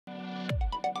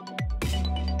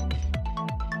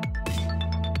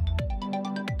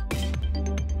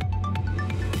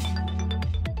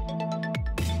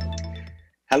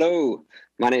Hello,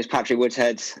 my name is Patrick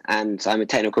Woodhead, and I'm a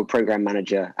technical program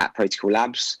manager at Protocol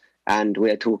Labs, and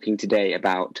we're talking today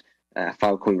about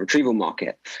Filecoin Retrieval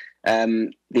Market.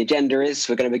 The agenda is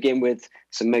we're going to begin with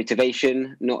some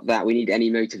motivation, not that we need any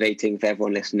motivating for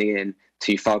everyone listening in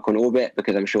to Filecoin Orbit,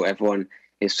 because I'm sure everyone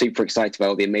is super excited about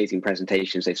all the amazing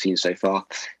presentations they've seen so far.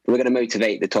 But we're going to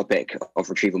motivate the topic of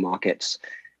retrieval markets.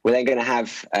 We're then going to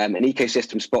have an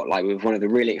ecosystem spotlight with one of the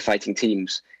really exciting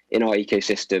teams in our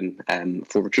ecosystem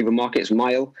for retrieval markets,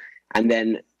 Mile. And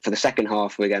then for the second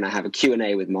half, we're going to have a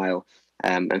Q&A with Mile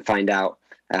and find out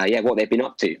what they've been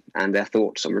up to and their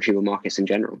thoughts on retrieval markets in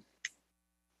general.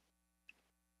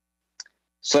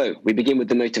 So we begin with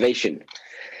the motivation.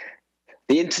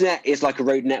 The internet is like a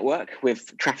road network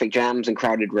with traffic jams and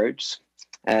crowded roads.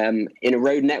 In a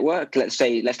road network, let's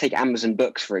take Amazon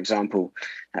Books, for example.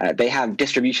 They have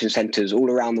distribution centers all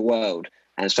around the world,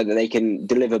 and so that they can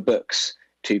deliver books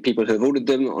to people who have ordered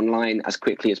them online as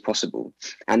quickly as possible.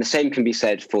 And the same can be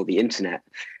said for the internet.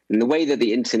 And the way that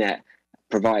the internet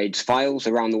provides files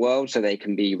around the world so they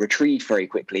can be retrieved very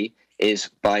quickly is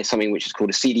by something which is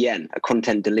called a CDN, a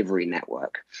content delivery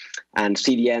network. And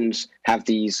CDNs have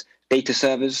these data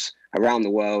servers around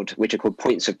the world, which are called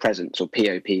points of presence, or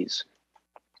POPs.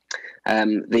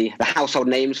 The household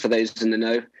names for those in the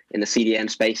know in the CDN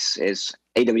space is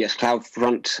AWS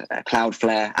CloudFront,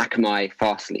 Cloudflare, Akamai,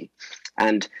 Fastly.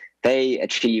 And they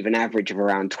achieve an average of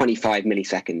around 25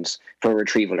 milliseconds for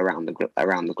retrieval around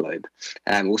the globe.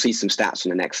 We'll see some stats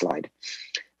on the next slide.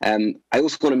 I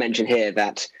also want to mention here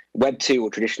that Web 2 or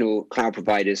traditional cloud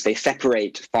providers, they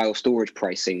separate file storage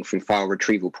pricing from file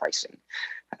retrieval pricing.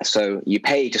 So you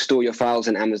pay to store your files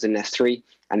in Amazon S3,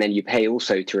 and then you pay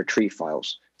also to retrieve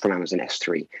files from Amazon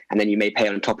S3. And then you may pay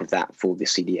on top of that for the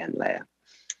CDN layer.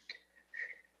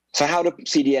 So how do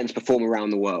CDNs perform around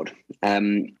the world?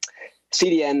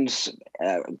 CDNs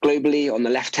globally, on the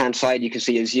left-hand side, you can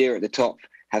see Azure at the top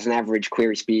has an average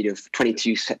query speed of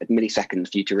 22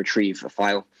 milliseconds for you to retrieve a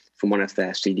file from one of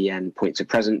their CDN points of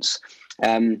presence.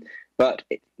 But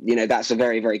that's a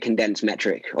very, very condensed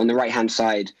metric. On the right-hand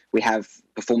side, we have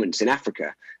performance in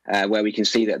Africa, where we can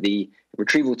see that the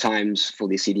retrieval times for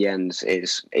the CDNs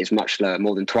is much slower,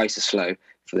 more than twice as slow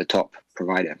for the top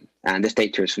provider. And this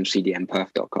data is from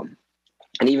cdnperf.com.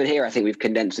 And even here, I think we've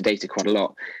condensed the data quite a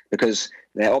lot because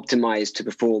they're optimized to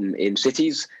perform in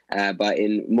cities, but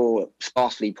in more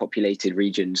sparsely populated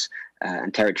regions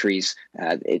and territories,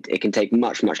 it can take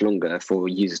much, much longer for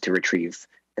users to retrieve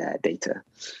their data.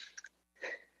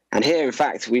 And here, in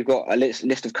fact, we've got a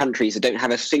list of countries that don't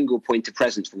have a single point of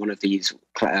presence for one of these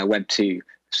Web 2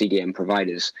 CDN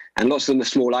providers. And lots of them are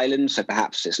small islands, so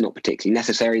perhaps it's not particularly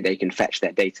necessary. They can fetch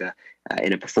their data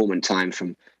in a performant time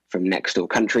from next door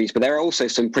countries. But there are also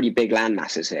some pretty big land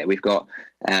masses here. We've got,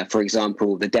 for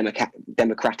example, the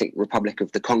Democratic Republic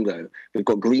of the Congo. We've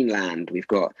got Greenland. We've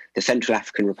got the Central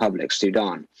African Republic,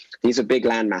 Sudan. These are big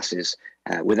land masses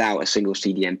without a single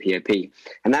CDN POP.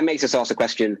 And that makes us ask the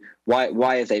question,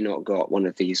 why have they not got one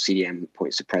of these CDN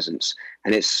points of presence?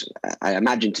 And it's, I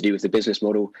imagine, to do with the business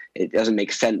model. It doesn't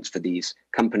make sense for these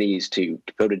companies to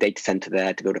build a data center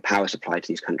there, to build a power supply to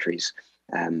these countries,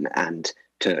 and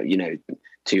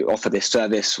to offer this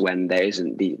service when there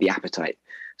isn't the appetite.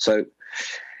 So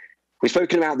we've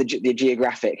spoken about the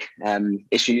geographic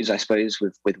issues, I suppose,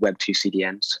 with Web 2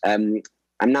 CDNs.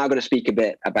 I'm now going to speak a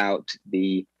bit about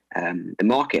the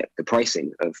market, the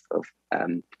pricing of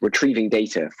retrieving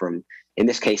data from, in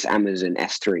this case, Amazon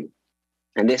S3.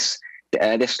 And this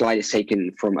slide is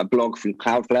taken from a blog from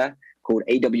Cloudflare called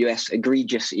AWS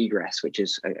Egregious Egress, which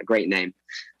is a great name.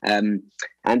 And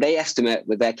they estimate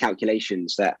with their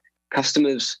calculations that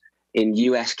customers in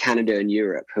US, Canada, and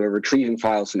Europe who are retrieving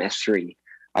files from S3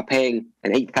 are paying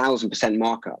an 8,000%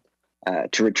 markup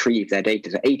to retrieve their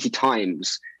data. So 80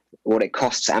 times what it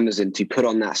costs Amazon to put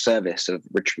on that service of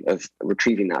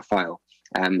retrieving that file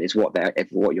is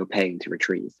what you're paying to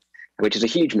retrieve, which is a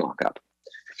huge markup.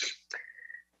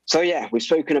 So yeah, we've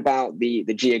spoken about the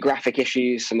geographic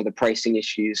issues, some of the pricing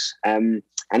issues, and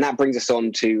that brings us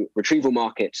on to retrieval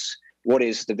markets. What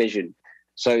is the vision?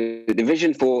 So the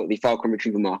vision for the Filecoin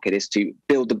Retrieval Market is to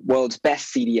build the world's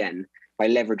best CDN by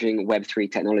leveraging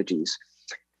Web3 technologies.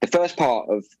 The first part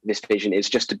of this vision is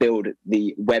just to build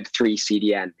the Web3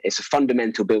 CDN. It's a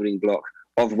fundamental building block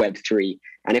of Web3.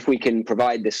 And if we can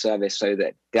provide this service so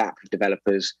that app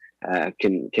developers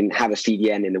can have a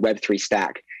CDN in the Web3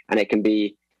 stack, and it can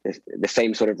be the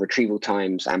same sort of retrieval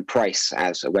times and price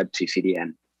as a Web2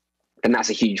 CDN, then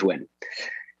that's a huge win.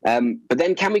 But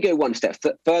then can we go one step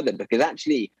further? Because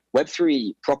actually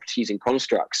Web3 properties and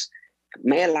constructs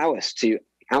may allow us to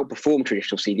outperform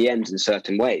traditional CDNs in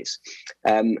certain ways.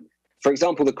 For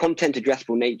example, the content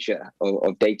addressable nature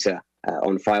of data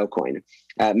on Filecoin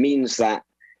means that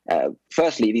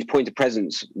firstly, these points of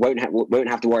presence won't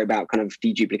have to worry about kind of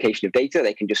deduplication of data.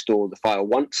 They can just store the file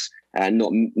once,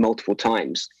 not multiple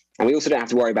times. And we also don't have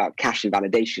to worry about cache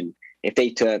invalidation. If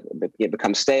data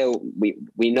becomes stale,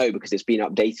 we know because it's been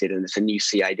updated and it's a new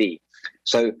CID.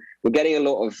 So we're getting a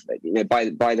lot of,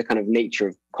 by the kind of nature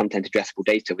of content addressable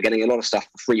data, we're getting a lot of stuff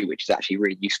for free, which is actually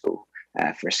really useful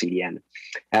for a CDN.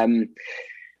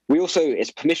 We also,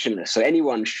 it's permissionless, so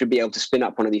anyone should be able to spin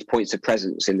up one of these points of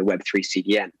presence in the Web3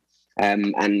 CDN.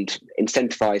 And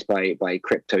incentivized by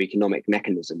crypto economic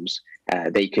mechanisms,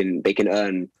 they can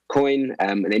earn coin,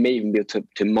 and they may even be able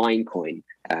to mine coin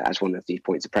as one of these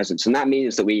points of presence. And that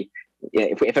means that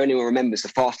if anyone remembers the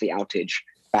Fastly outage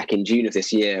back in June of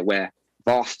this year, where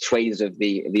vast swathes of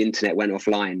the internet went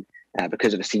offline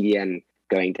because of a CDN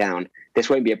going down, this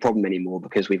won't be a problem anymore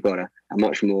because we've got a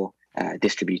much more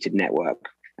distributed network,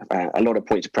 a lot of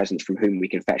points of presence from whom we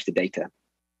can fetch the data.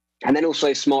 And then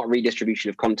also smart redistribution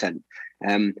of content.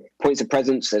 Points of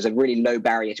presence, there's a really low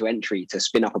barrier to entry to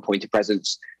spin up a point of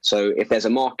presence. So if there's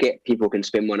a market, people can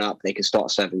spin one up, they can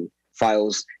start serving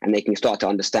files, and they can start to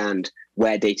understand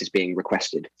where data is being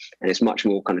requested. And it's much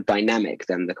more kind of dynamic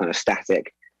than the kind of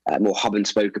static, more hub and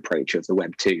spoke approach of the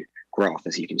Web 2 graph,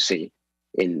 as you can see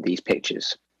in these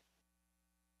pictures.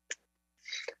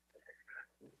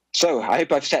 So I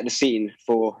hope I've set the scene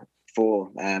for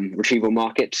retrieval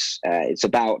markets. It's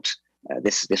about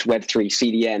this Web3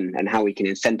 CDN and how we can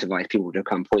incentivize people to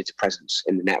become points of presence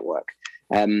in the network.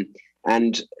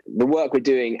 And the work we're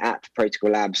doing at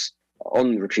Protocol Labs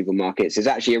on retrieval markets is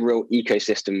actually a real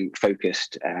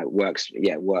ecosystem-focused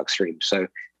work stream. So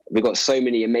we've got so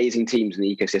many amazing teams in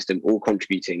the ecosystem all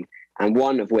contributing, and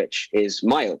one of which is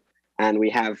Mile. And we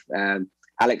have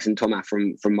Alex and Thomas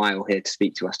from Mile here to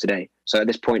speak to us today. So at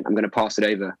this point, I'm going to pass it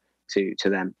over to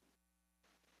them.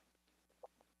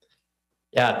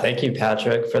 Yeah, thank you,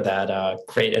 Patrick, for that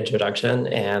great introduction.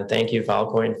 And thank you,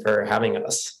 Filecoin, for having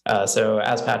us. So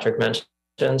as Patrick mentioned,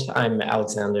 I'm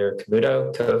Alexander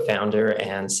Cabuto, co-founder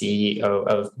and CEO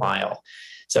of Mile.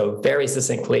 So very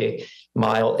succinctly,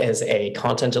 Mile is a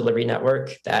content delivery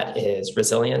network that is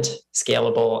resilient,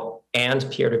 scalable, and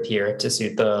peer-to-peer to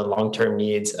suit the long-term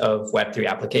needs of Web3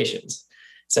 applications.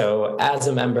 So as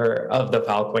a member of the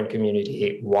Filecoin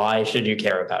community, why should you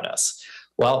care about us?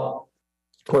 Well,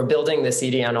 we're building the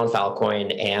CDN on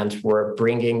Filecoin, and we're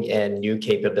bringing in new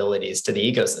capabilities to the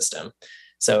ecosystem.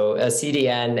 So a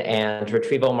CDN and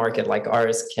retrieval market like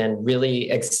ours can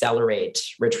really accelerate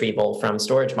retrieval from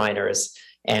storage miners,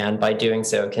 and by doing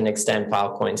so can extend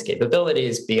Filecoin's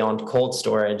capabilities beyond cold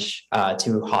storage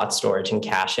to hot storage and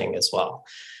caching as well.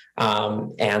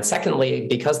 And secondly,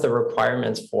 because the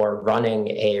requirements for running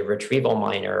a retrieval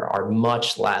miner are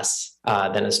much less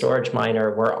than a storage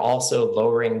miner, we're also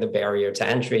lowering the barrier to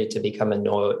entry to become a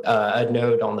node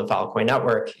on the Filecoin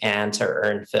network and to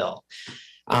earn fill.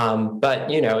 But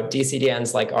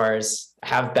DCDNs like ours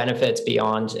have benefits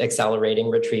beyond accelerating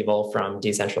retrieval from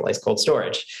decentralized cold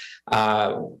storage.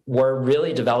 We're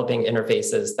really developing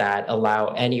interfaces that allow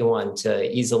anyone to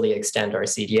easily extend our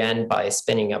CDN by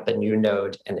spinning up a new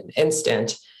node in an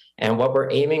instant. And what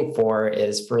we're aiming for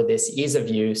is for this ease of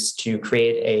use to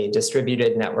create a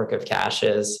distributed network of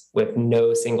caches with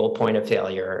no single point of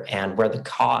failure, and where the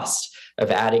cost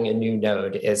of adding a new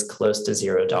node is close to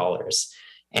 $0.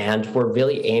 And we're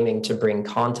really aiming to bring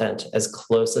content as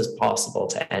close as possible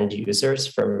to end users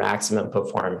for maximum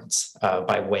performance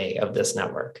by way of this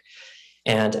network.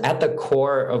 And at the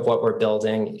core of what we're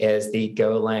building is the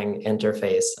Golang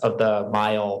interface of the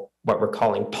Mile, what we're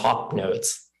calling POP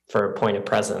nodes for point of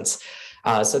presence.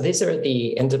 So these are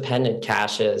the independent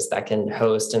caches that can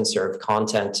host and serve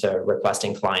content to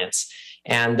requesting clients.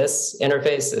 And this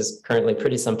interface is currently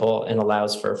pretty simple and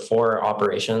allows for 4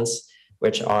 operations,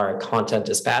 which are content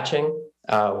dispatching,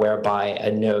 whereby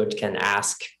a node can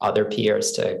ask other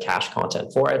peers to cache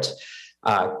content for it.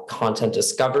 Content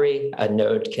discovery, a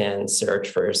node can search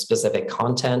for specific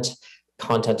content.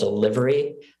 Content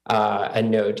delivery, a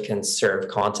node can serve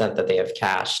content that they have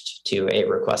cached to a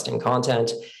requesting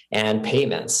content. And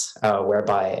payments,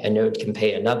 whereby a node can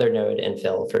pay another node in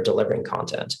fill for delivering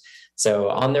content. So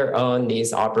on their own,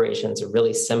 these operations are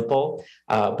really simple,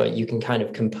 but you can kind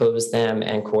of compose them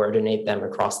and coordinate them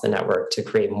across the network to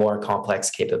create more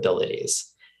complex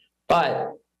capabilities.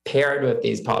 But paired with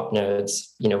these POP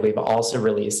nodes, we've also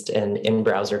released an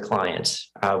in-browser client,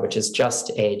 which is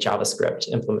just a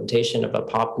JavaScript implementation of a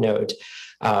POP node,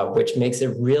 which makes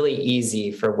it really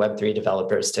easy for Web3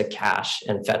 developers to cache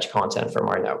and fetch content from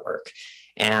our network.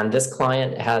 And this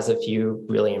client has a few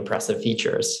really impressive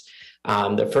features.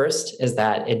 The first is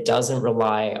that it doesn't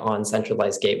rely on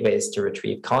centralized gateways to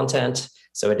retrieve content.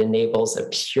 So it enables a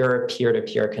pure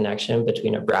peer-to-peer connection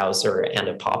between a browser and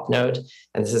a POP node.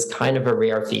 And this is kind of a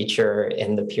rare feature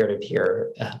in the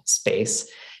peer-to-peer space.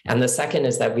 And the second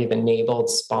is that we've enabled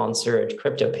sponsored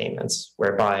crypto payments,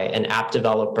 whereby an app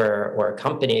developer or a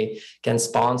company can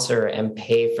sponsor and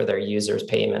pay for their users'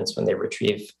 payments when they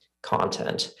retrieve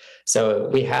content. So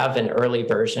we have an early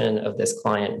version of this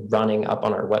client running up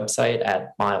on our website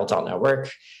at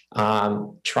mile.network.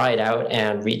 Try it out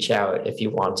and reach out if you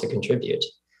want to contribute.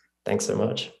 Thanks so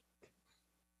much.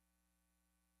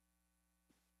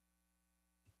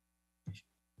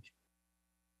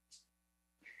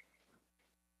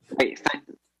 Great.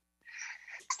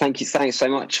 Thanks so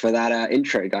much for that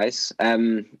intro, guys.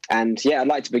 And yeah, I'd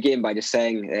like to begin by just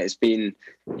saying it's been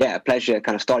a pleasure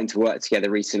kind of starting to work together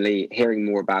recently, hearing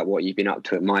more about what you've been up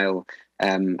to at Mile,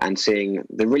 and seeing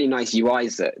the really nice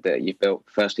UIs that you've built,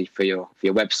 firstly for your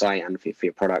website and for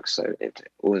your products. So it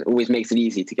always makes it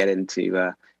easy to get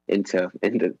into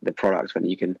the product when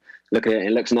you can look at it and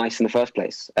it looks nice in the first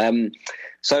place.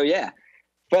 So yeah.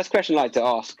 First question I'd like to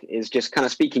ask is just kind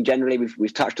of speaking generally,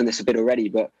 we've touched on this a bit already,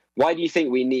 but why do you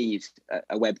think we need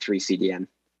a Web3 CDN?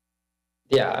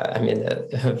 Yeah, I mean,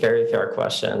 a very fair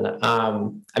question.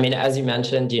 I mean, as you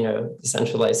mentioned,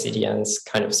 decentralized CDNs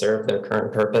kind of serve their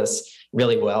current purpose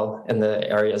really well in the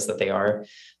areas that they are.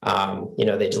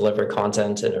 They deliver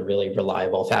content in a really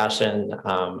reliable fashion.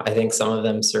 I think some of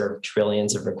them serve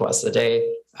trillions of requests a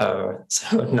day,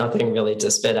 so nothing really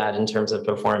to spit at in terms of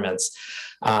performance.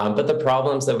 But the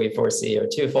problems that we foresee are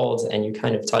twofold, and you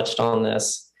kind of touched on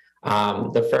this.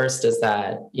 The first is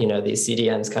that, these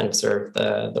CDNs kind of serve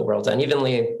the world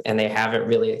unevenly, and they haven't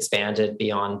really expanded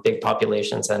beyond big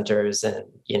population centers in,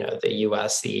 the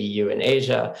US, the EU, and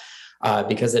Asia,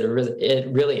 because it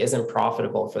really isn't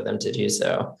profitable for them to do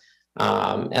so.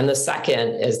 And the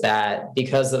second is that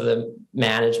because of the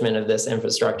management of this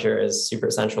infrastructure is super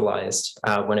centralized,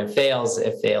 when it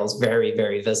fails very,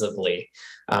 very visibly,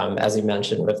 as you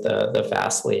mentioned with the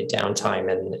Fastly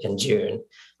downtime in June.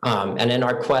 And in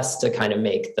our quest to kind of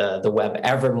make the web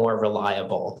ever more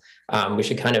reliable, we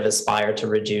should kind of aspire to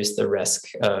reduce the risk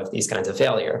of these kinds of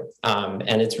failure.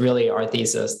 And it's really our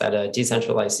thesis that a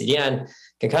decentralized CDN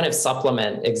can kind of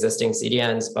supplement existing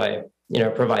CDNs by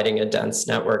providing a dense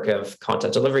network of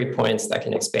content delivery points that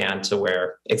can expand to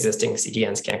where existing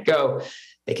CDNs can't go.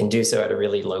 They can do so at a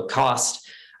really low cost.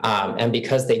 And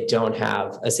because they don't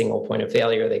have a single point of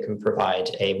failure, they can provide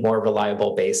a more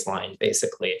reliable baseline,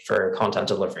 basically, for content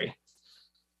delivery.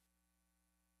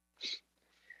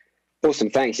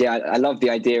 Awesome, thanks. Yeah, I love the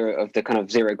idea of the kind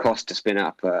of zero cost to spin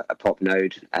up a POP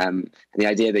node, and the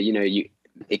idea that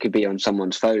it could be on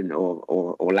someone's phone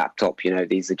or laptop.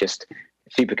 These are just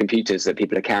supercomputers that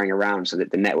people are carrying around, so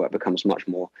that the network becomes much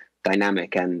more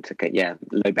dynamic and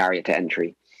low barrier to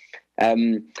entry.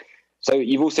 So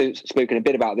you've also spoken a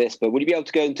bit about this, but would you be able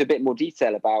to go into a bit more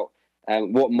detail about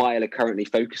what Mile are currently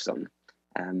focused on?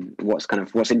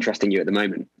 What's interesting you at the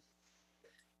moment?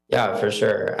 Yeah, for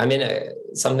sure. I mean,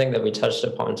 something that we touched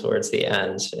upon towards the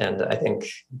end, and I think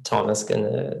Thomas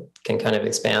can kind of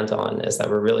expand on, is that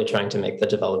we're really trying to make the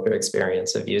developer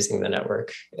experience of using the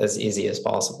network as easy as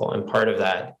possible. And part of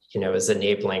that, is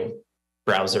enabling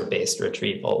browser-based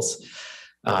retrievals.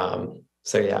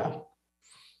 So yeah.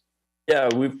 Yeah,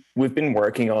 we've been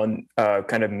working on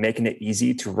kind of making it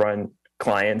easy to run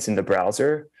clients in the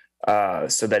browser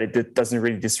so that it doesn't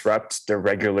really disrupt the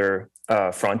regular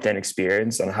front-end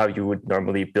experience on how you would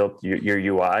normally build your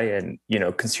UI and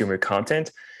consumer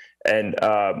content. And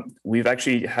we've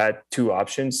actually had two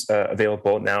options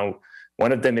available now.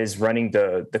 One of them is running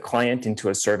the client into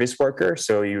a service worker.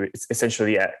 So it's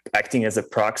essentially acting as a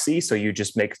proxy. So you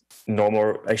just make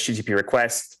normal HTTP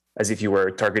requests as if you were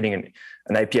targeting an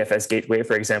IPFS gateway,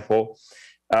 for example.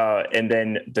 And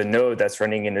then the node that's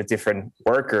running in a different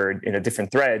worker, in a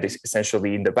different thread,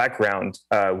 essentially in the background,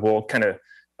 will kind of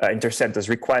intercept those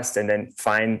requests and then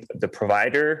find the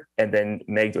provider and then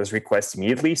make those requests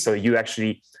immediately. So you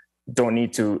actually don't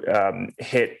need to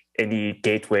hit any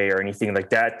gateway or anything like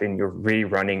that. And you're really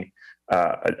running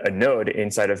a node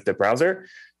inside of the browser.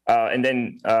 And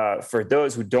then for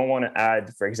those who don't want to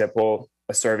add, for example,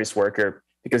 a service worker,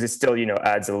 because it still,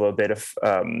 adds a little bit of,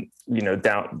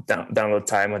 download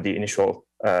time on the initial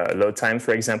load time,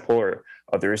 for example, or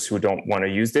others who don't want to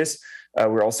use this.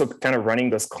 We're also kind of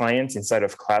running those clients inside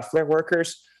of Cloudflare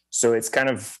workers. So it's kind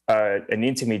of an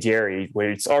intermediary where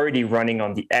it's already running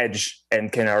on the edge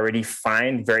and can already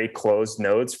find very close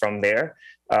nodes from there.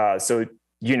 So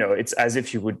it's as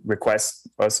if you would request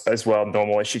as well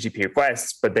normal HTTP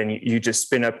requests, but then you just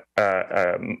spin up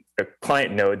a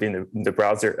client node in the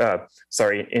browser,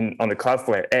 on the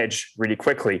Cloudflare edge really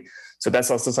quickly. So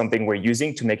that's also something we're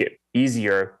using to make it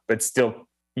easier, but still,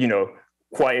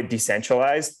 quite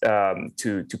decentralized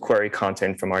to query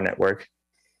content from our network.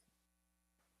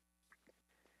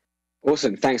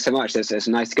 Awesome. Thanks so much. It's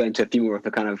nice to go into a few more of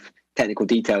the kind of technical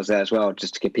details there as well,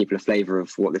 just to give people a flavor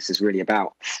of what this is really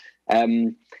about.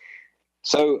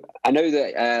 So I know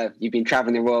that you've been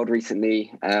traveling the world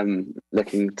recently,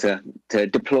 looking to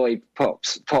deploy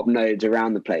pop nodes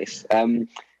around the place.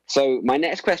 So my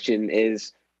next question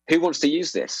is, who wants to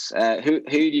use this? Who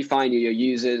do you find are your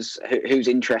users? Who's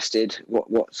interested?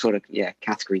 What sort of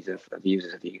categories of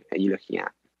users are you looking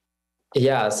at?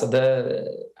 Yeah, so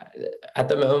at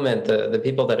the moment, the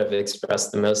people that have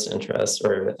expressed the most interest,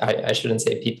 or I shouldn't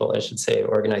say people, I should say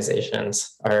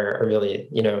organizations, are really,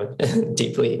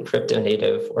 deeply crypto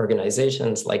native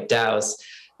organizations like DAOs,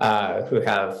 who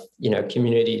have,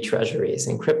 community treasuries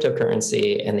and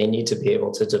cryptocurrency, and they need to be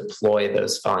able to deploy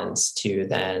those funds to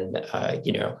then,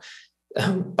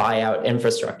 buy out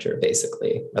infrastructure,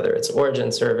 basically, whether it's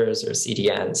origin servers or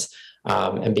CDNs.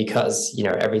 And because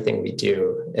everything we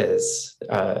do is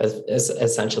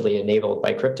essentially enabled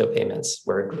by crypto payments,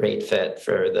 we're a great fit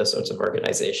for those sorts of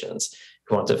organizations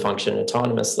who want to function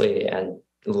autonomously and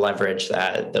leverage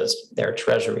their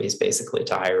treasuries basically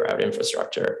to hire out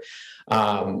infrastructure.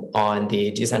 On the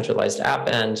decentralized app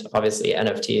end, obviously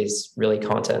NFTs really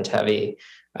content heavy.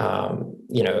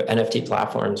 NFT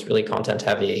platforms really content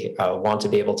heavy, want to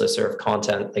be able to serve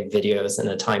content like videos in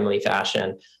a timely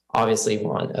fashion. Obviously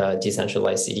want a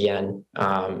decentralized CDN,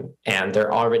 and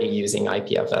they're already using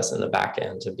IPFS in the back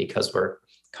end. And because we're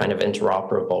kind of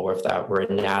interoperable with that, we're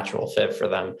a natural fit for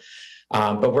them.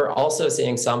 But we're also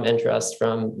seeing some interest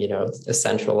from, the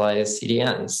centralized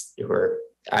CDNs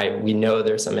we know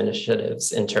there's some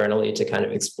initiatives internally to kind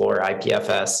of explore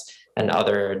IPFS and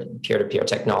other peer-to-peer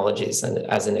technologies and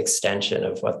as an extension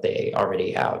of what they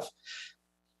already have.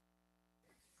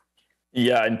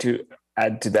 Yeah, and to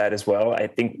add to that as well, I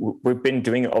think we've been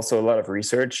doing also a lot of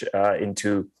research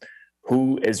into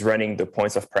who is running the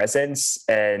points of presence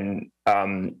and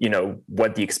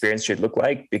what the experience should look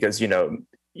like, because we're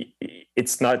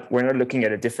not looking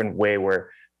at a different way where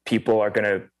people are going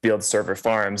to build server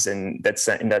farms, and that's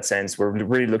in that sense we're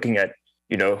really looking at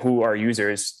who are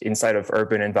users inside of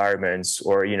urban environments,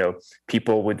 or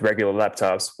people with regular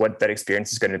laptops, what that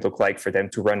experience is going to look like for them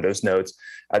to run those nodes.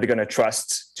 Are they going to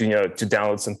trust to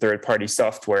download some third-party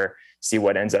software, see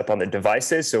what ends up on the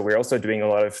devices? So we're also doing a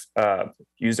lot of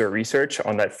user research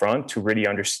on that front to really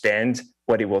understand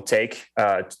what it will take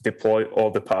to deploy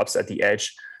all the POPs at the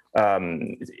edge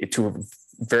to a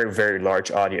very, very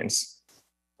large audience.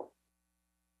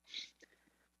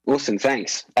 Awesome,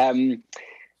 thanks.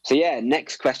 So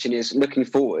next question is, looking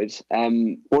forward,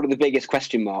 what are the biggest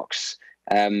question marks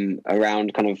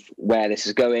around kind of where this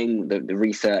is going, the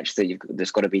research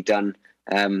that's got to be done?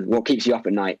 What keeps you up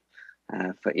at night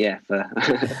for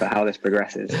how this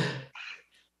progresses?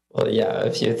 Well, a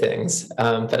few things.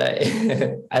 But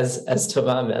as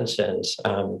Thomas mentioned,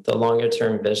 the longer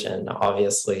term vision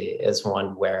obviously is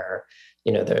one where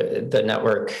the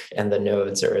network and the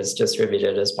nodes are as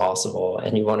distributed as possible,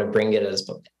 and you want to bring it as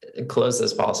close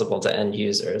as possible to end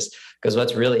users, because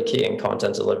what's really key in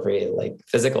content delivery, like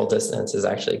physical distance, is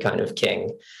actually kind of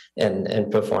king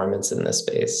in performance in this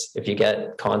space. If you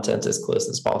get content as close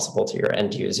as possible to your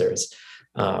end users,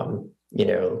 so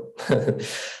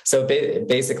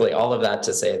basically all of that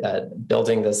to say that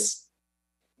building this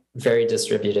very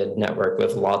distributed network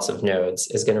with lots of nodes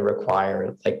is going to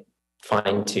require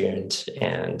fine-tuned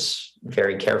and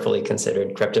very carefully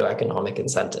considered crypto economic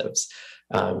incentives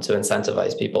to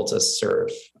incentivize people to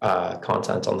serve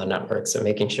content on the network. So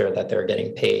making sure that they're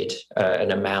getting paid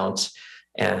an amount,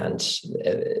 and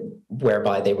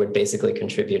whereby they would basically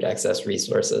contribute excess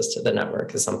resources to the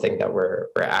network is something that we're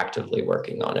actively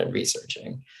working on and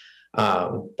researching.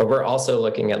 But we're also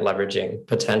looking at leveraging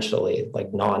potentially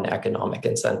non-economic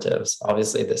incentives.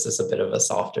 Obviously, this is a bit of a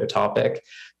softer topic,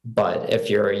 but if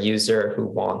you're a user who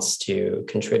wants to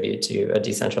contribute to a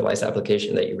decentralized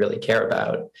application that you really care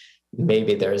about,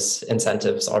 maybe there's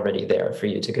incentives already there for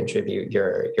you to contribute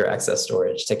your excess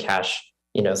storage to cache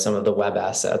some of the web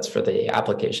assets for the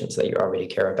applications that you already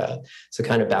care about. So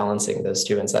kind of balancing those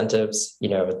two incentives,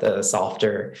 the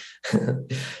softer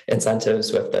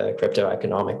incentives with the crypto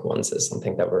economic ones, is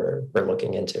something that we're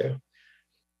looking into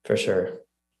for sure.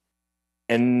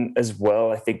 And as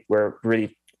well, I think we're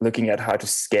really looking at how to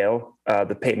scale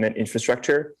the payment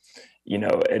infrastructure,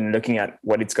 and looking at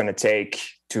what it's going to take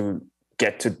to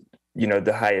get to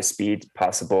the highest speed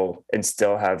possible and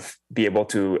still be able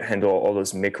to handle all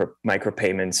those micro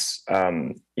payments,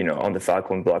 on the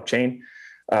Filecoin blockchain.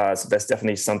 So that's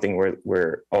definitely something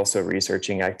we're also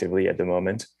researching actively at the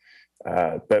moment.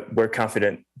 But we're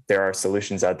confident there are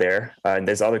solutions out there. And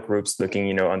there's other groups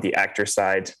looking, on the actor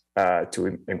side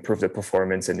to improve the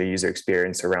performance and the user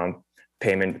experience around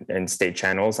payment and state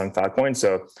channels on Filecoin.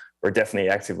 So we're definitely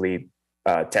actively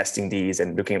testing these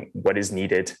and looking at what is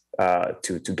needed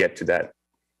to get to that.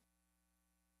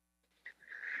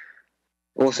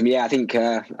 Awesome. Yeah, I think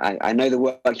I know the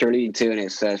work you're alluding to, and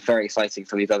it's very exciting.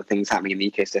 Some of these other things happening in the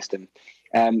ecosystem.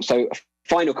 So,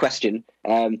 final question: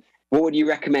 what would you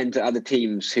recommend to other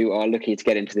teams who are looking to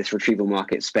get into this retrieval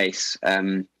market space?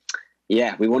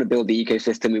 Yeah, we want to build the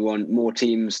ecosystem. We want more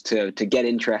teams to get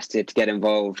interested, to get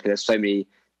involved, because there's so many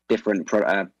different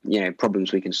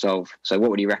problems we can solve. So,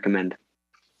 what would you recommend?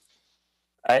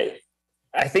 I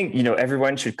think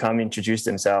everyone should come introduce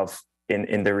themselves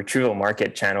in the retrieval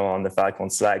market channel on the Filecoin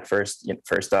Slack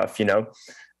first off,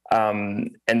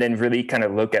 and then really kind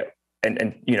of look at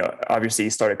and obviously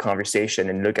start a conversation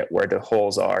and look at where the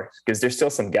holes are, because there's still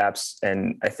some gaps,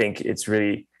 and I think it's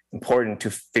really important to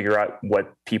figure out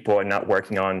what people are not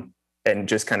working on and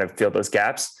just kind of fill those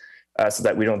gaps so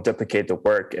that we don't duplicate the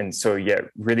work. And so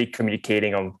really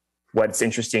communicating on what's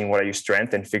interesting, what are your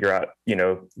strengths, and figure out,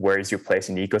 where is your place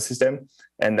in the ecosystem.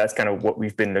 And that's kind of what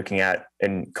we've been looking at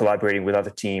and collaborating with other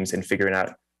teams and figuring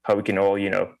out how we can all,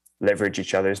 leverage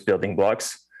each other's building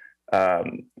blocks.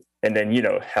 And then,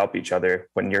 help each other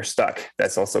when you're stuck.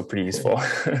 That's also pretty useful.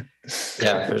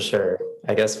 Yeah, for sure.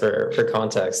 I guess for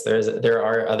context, there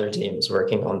are other teams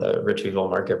working on the retrieval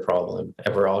market problem,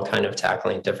 and we're all kind of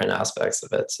tackling different aspects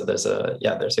of it. So there's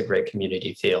a great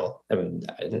community feel. And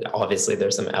obviously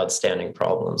there's some outstanding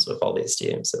problems with all these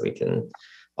teams that we can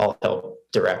all help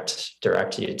direct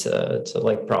you to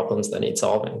like problems that need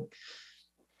solving.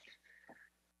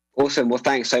 Awesome. Well,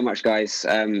 thanks so much, guys.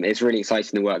 It's really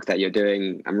exciting, the work that you're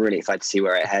doing. I'm really excited to see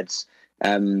where it heads.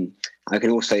 I can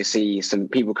also see some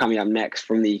people coming up next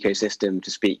from the ecosystem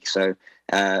to speak. So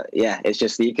it's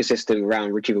just the ecosystem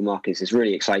around retrieval markets is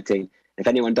really exciting. If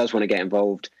anyone does want to get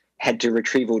involved, head to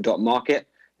retrieval.market.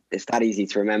 It's that easy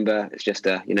to remember. It's just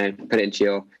put it into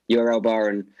your URL bar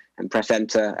and press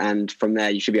enter. And from there,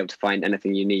 you should be able to find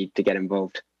anything you need to get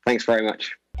involved. Thanks very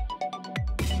much.